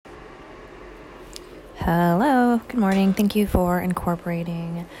Hello, good morning. Thank you for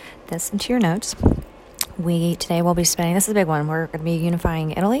incorporating this into your notes. Today will be spending, this is a big one, we're going to be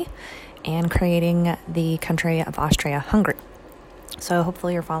unifying Italy and creating the country of Austria Hungary. So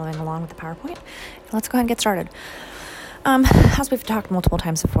hopefully you're following along with the PowerPoint. Let's go ahead and get started. As we've talked multiple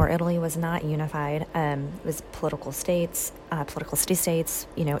times before, Italy was not unified. It was political city-states.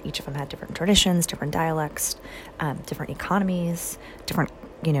 Each of them had different traditions, different dialects, different economies, different,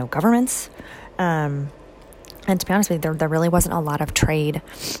 governments. And to be honest with you, there really wasn't a lot of trade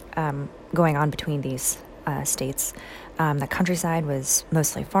going on between these states. The countryside was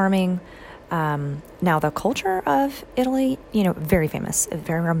mostly farming. Now, the culture of Italy, very famous,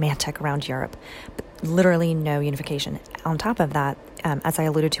 very romantic around Europe, but literally no unification. On top of that, as I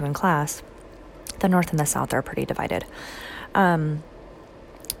alluded to in class, the North and the South are pretty divided.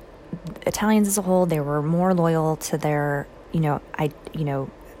 Italians as a whole, they were more loyal to their,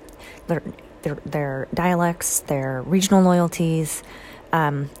 their dialects, their regional loyalties,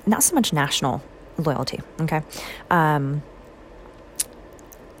 not so much national loyalty. Okay.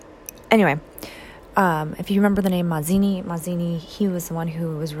 Anyway, if you remember the name Mazzini, he was the one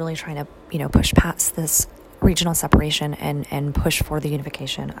who was really trying to, push past this regional separation and push for the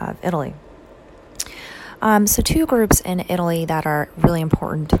unification of Italy. So two groups in Italy that are really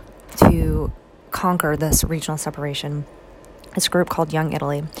important to conquer this regional separation. This group called Young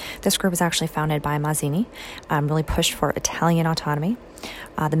Italy. This group was actually founded by Mazzini, really pushed for Italian autonomy.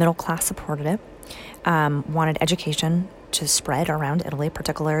 The middle class supported it, wanted education to spread around Italy,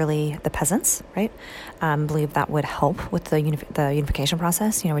 particularly the peasants, right? Believed that would help with the unification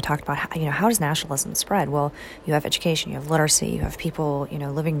process. We talked about how does nationalism spread? Well, you have education, you have literacy, you have people,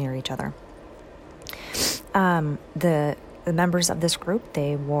 living near each other. The members of this group,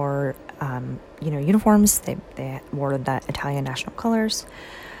 they wore, uniforms. They wore the Italian national colors.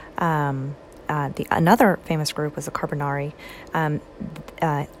 Another famous group was the Carbonari.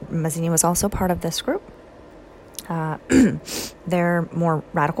 Mazzini was also part of this group. They're more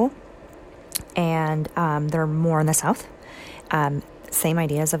radical, and they're more in the South. Same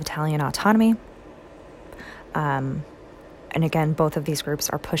ideas of Italian autonomy. And again, both of these groups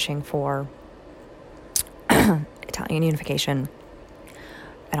are pushing for Italian unification,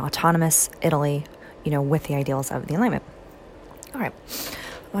 an autonomous Italy, with the ideals of the Enlightenment. All right.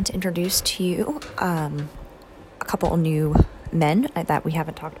 I want to introduce to you a couple new men that we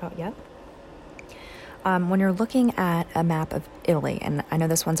haven't talked about yet. When you're looking at a map of Italy, and I know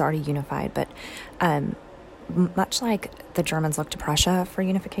this one's already unified, but much like the Germans looked to Prussia for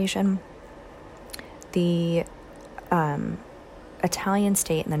unification, the Italian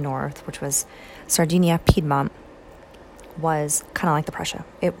state in the north, which was Sardinia, Piedmont, was kind of like the Prussia.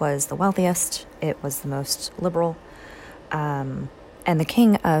 It was the wealthiest, it was the most liberal, and the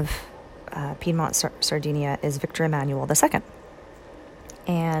king of Piedmont, Sardinia is Victor Emmanuel II.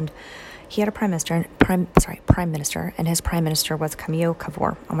 And he had a prime minister, and his prime minister was Camillo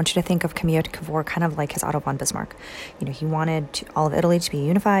Cavour. I want you to think of Camillo Cavour kind of like his Otto von Bismarck. He wanted all of Italy to be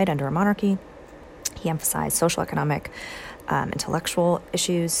unified under a monarchy. He emphasized social, economic, intellectual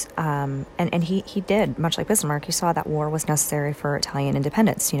issues, and he did, much like Bismarck, he saw that war was necessary for Italian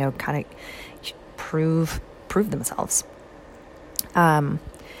independence, kind of prove themselves. And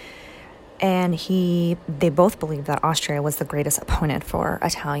they both believed that Austria was the greatest opponent for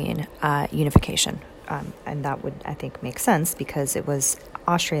Italian unification. And that would, I think, make sense because it was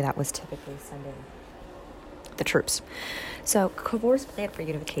Austria that was typically sending the troops. So Cavour's plan for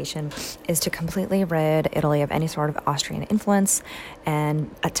unification is to completely rid Italy of any sort of Austrian influence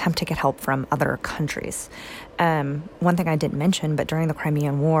and attempt to get help from other countries. One thing I didn't mention, but during the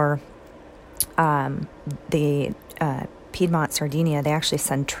Crimean War, the Piedmont, Sardinia, they actually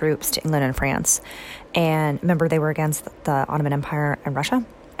sent troops to England and France. And remember, they were against the Ottoman Empire and Russia.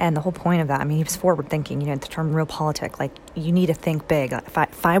 And the whole point of that, he was forward thinking, the term realpolitik, like you need to think big.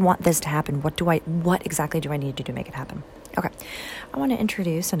 If I want this to happen, what exactly do I need to do to make it happen? Okay. I want to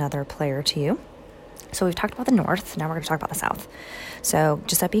introduce another player to you. So we've talked about the North. Now we're going to talk about the South. So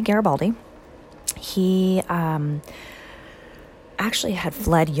Giuseppe Garibaldi, he actually had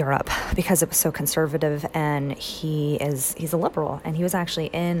fled Europe because it was so conservative, and he's a liberal, and he was actually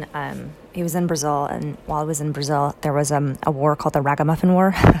in Brazil, and while he was in Brazil, there was a war called the Ragamuffin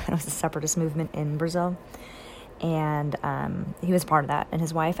War. It was a separatist movement in Brazil, and he was part of that. And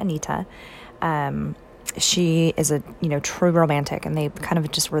his wife Anita, she is a true romantic, and they kind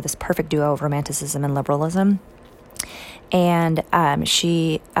of just were this perfect duo of romanticism and liberalism. And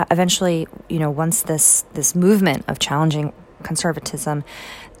she eventually, once this movement of challenging conservatism,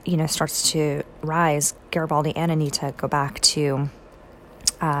 starts to rise, Garibaldi and Anita go back to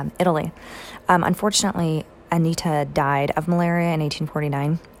Italy. Unfortunately, Anita died of malaria in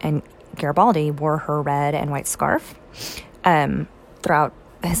 1849, and Garibaldi wore her red and white scarf throughout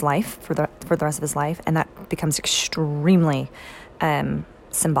his life, for the rest of his life, and that becomes extremely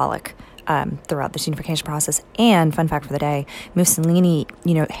symbolic throughout this unification process. And fun fact for the day, Mussolini,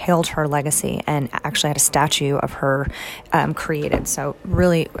 hailed her legacy and actually had a statue of her created. So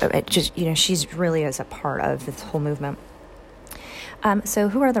really, it just, she's really is a part of this whole movement. So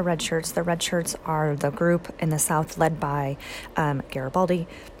who are the red shirts? The red shirts are the group in the South led by Garibaldi.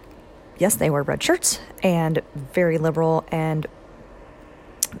 Yes, they wear red shirts and very liberal, and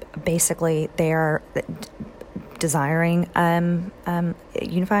basically they are desiring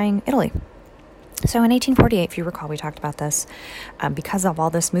unifying Italy. So in 1848, if you recall, we talked about this, because of all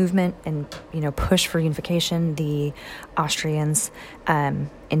this movement and push for unification, the Austrians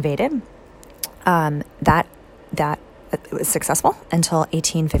invaded. That was successful until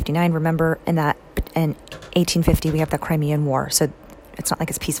 1859. Remember, in 1850 we have the Crimean War, so it's not like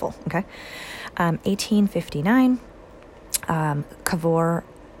it's peaceful. Okay, 1859, Cavour,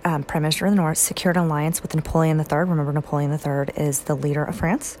 Prime Minister of the North, secured an alliance with Napoleon III. Remember, Napoleon III is the leader of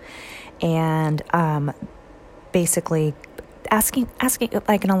France, and basically asking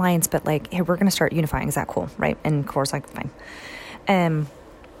like an alliance, but like, hey, we're going to start unifying. Is that cool, right? And Cavour's like, fine.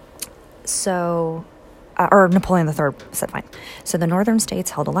 Or Napoleon III said fine. So the northern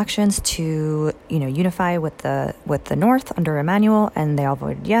states held elections to, unify with the North under Emmanuel, and they all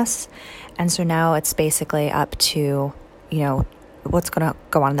voted yes. And so now it's basically up to, what's going to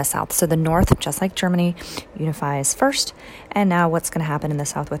go on in the South. So the North, just like Germany, unifies first, and now what's going to happen in the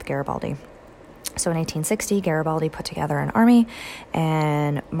South with Garibaldi. So in 1860, Garibaldi put together an army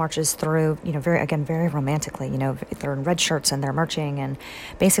and marches through, very romantically. They're in red shirts and they're marching and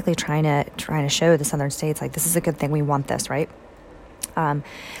basically trying to show the southern states, like, this is a good thing. We want this, right?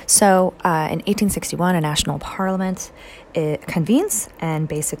 So in 1861, a national parliament convenes and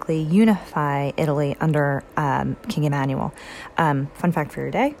basically unify Italy under King Emmanuel. Fun fact for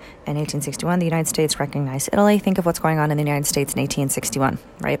your day, in 1861, the United States recognized Italy. Think of what's going on in the United States in 1861,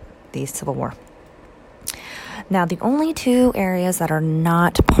 right? The Civil War. Now, the only two areas that are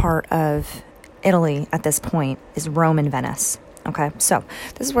not part of Italy at this point is Rome and Venice. Okay, so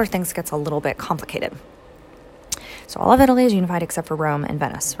this is where things gets a little bit complicated. So all of Italy is unified except for Rome and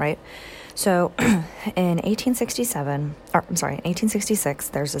Venice, right? So in 1866,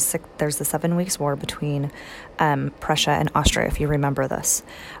 there's the 7 Weeks War between Prussia and Austria, if you remember this.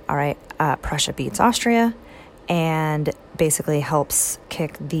 All right, Prussia beats Austria and basically helps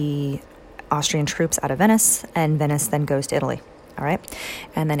kick the Austrian troops out of Venice, and Venice then goes to Italy. All right.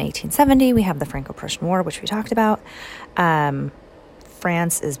 And then 1870, we have the Franco-Prussian War, which we talked about.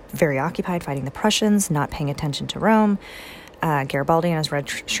 France is very occupied fighting the Prussians, not paying attention to Rome. Garibaldi and his red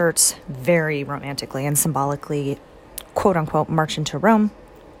shirts very romantically and symbolically, quote unquote, march into Rome.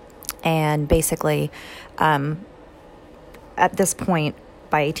 And basically, at this point,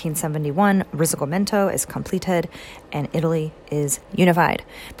 by 1871, Risorgimento is completed and Italy is unified.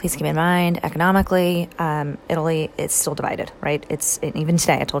 Please keep in mind, economically, Italy is still divided, right? Even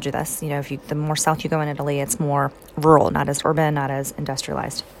today, I told you this. The more south you go in Italy, it's more rural, not as urban, not as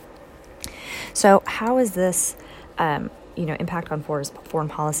industrialized. So how is this, impact on foreign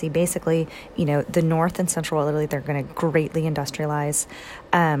policy? Basically, the north and central Italy, they're going to greatly industrialize.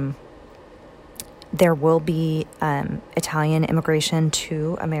 There will be Italian immigration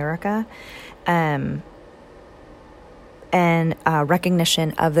to America, and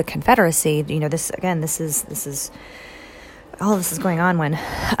recognition of the Confederacy. This is all of this is going on when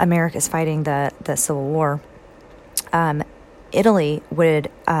America is fighting the Civil War. Italy would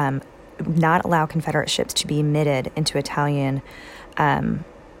not allow Confederate ships to be admitted into Italian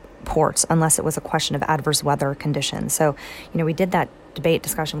ports unless it was a question of adverse weather conditions. So, we did that debate,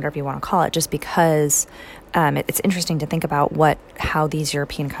 discussion, whatever you want to call it, just because it's interesting to think about how these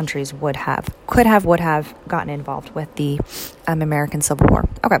European countries would have gotten involved with the American Civil War.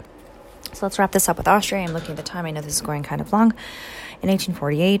 Okay, so let's wrap this up with Austria. I'm looking at the time. I know this is going kind of long. In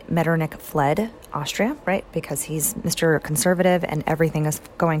 1848, Metternich fled Austria, right, because he's Mr. Conservative and everything is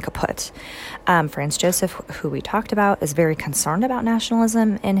going kaput. Franz Joseph, who we talked about, is very concerned about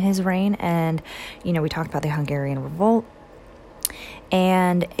nationalism in his reign, and, we talked about the Hungarian Revolt.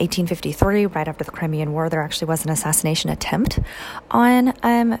 And 1853, right after the Crimean War, there actually was an assassination attempt on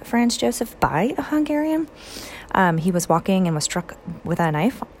Franz Joseph by a Hungarian. He was walking and was struck with a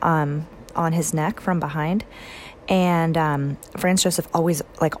knife on his neck from behind. And Franz Joseph always,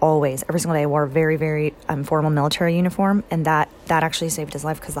 every single day, wore a very, very formal military uniform. And that actually saved his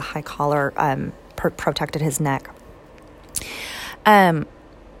life because the high collar protected his neck.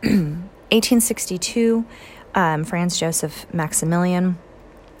 1862, Franz Joseph Maximilian.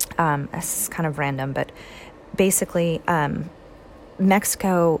 This is kind of random, but basically,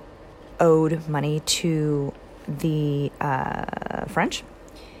 Mexico owed money to the French,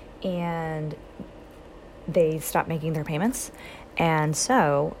 and they stopped making their payments. And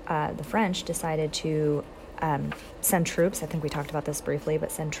so the French decided to send troops. I think we talked about this briefly,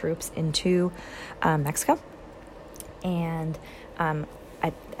 but send troops into Mexico. And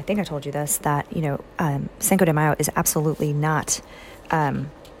I think I told you this, that, Cinco de Mayo is absolutely not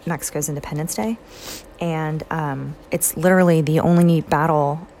Mexico's Independence Day. And it's literally the only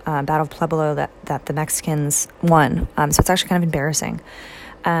Battle of Pueblo that the Mexicans won. So it's actually kind of embarrassing.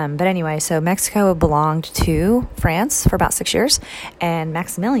 But anyway, so Mexico belonged to France for about 6 years, and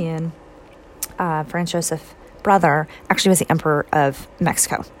Maximilian, Franz Joseph brother, actually was the emperor of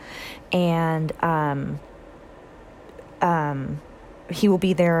Mexico. And he will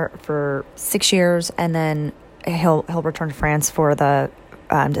be there for 6 years, and then he'll return to France for the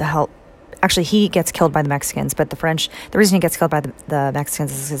to help. Actually, he gets killed by the Mexicans, but the reason he gets killed by the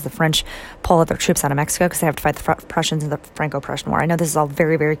Mexicans is because the French pull out their troops out of Mexico because they have to fight the Prussians in the Franco-Prussian War. I know this is all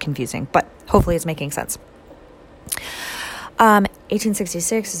very, very confusing, but hopefully it's making sense.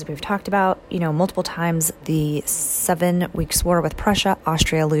 1866, as we've talked about, multiple times, the 7 Weeks' War with Prussia,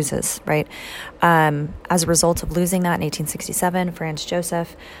 Austria loses, right? As a result of losing that in 1867, Franz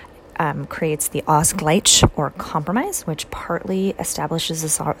Joseph creates the Ausgleich, or compromise, which partly establishes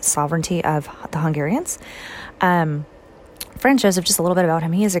the sovereignty of the Hungarians. Franz Joseph, just a little bit about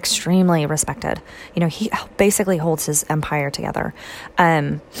him, he is extremely respected. He basically holds his empire together.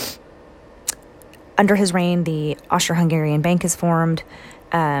 Under his reign, the Austria Hungarian Bank is formed.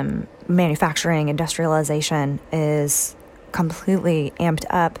 Manufacturing, industrialization is completely amped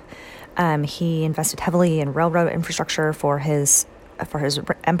up. He invested heavily in railroad infrastructure for his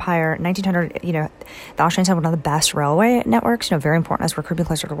empire. 1900, the Austrians had one of the best railway networks, very important as we're creeping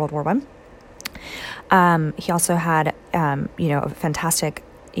closer to World War I. He also had, a fantastic,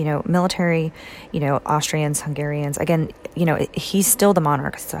 military, Austrians, Hungarians. Again, he's still the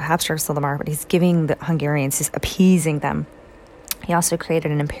monarch, so Habsburg's still the monarch, but he's giving the Hungarians, he's appeasing them. He also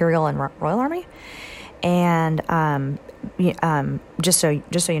created an imperial and royal army. And just so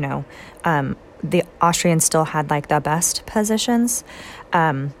you know, the Austrians still had the best positions.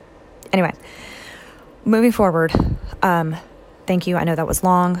 Anyway, moving forward, thank you. I know that was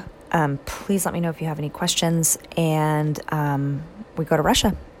long. Please let me know if you have any questions, and we go to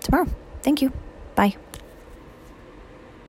Russia tomorrow. Thank you. Bye.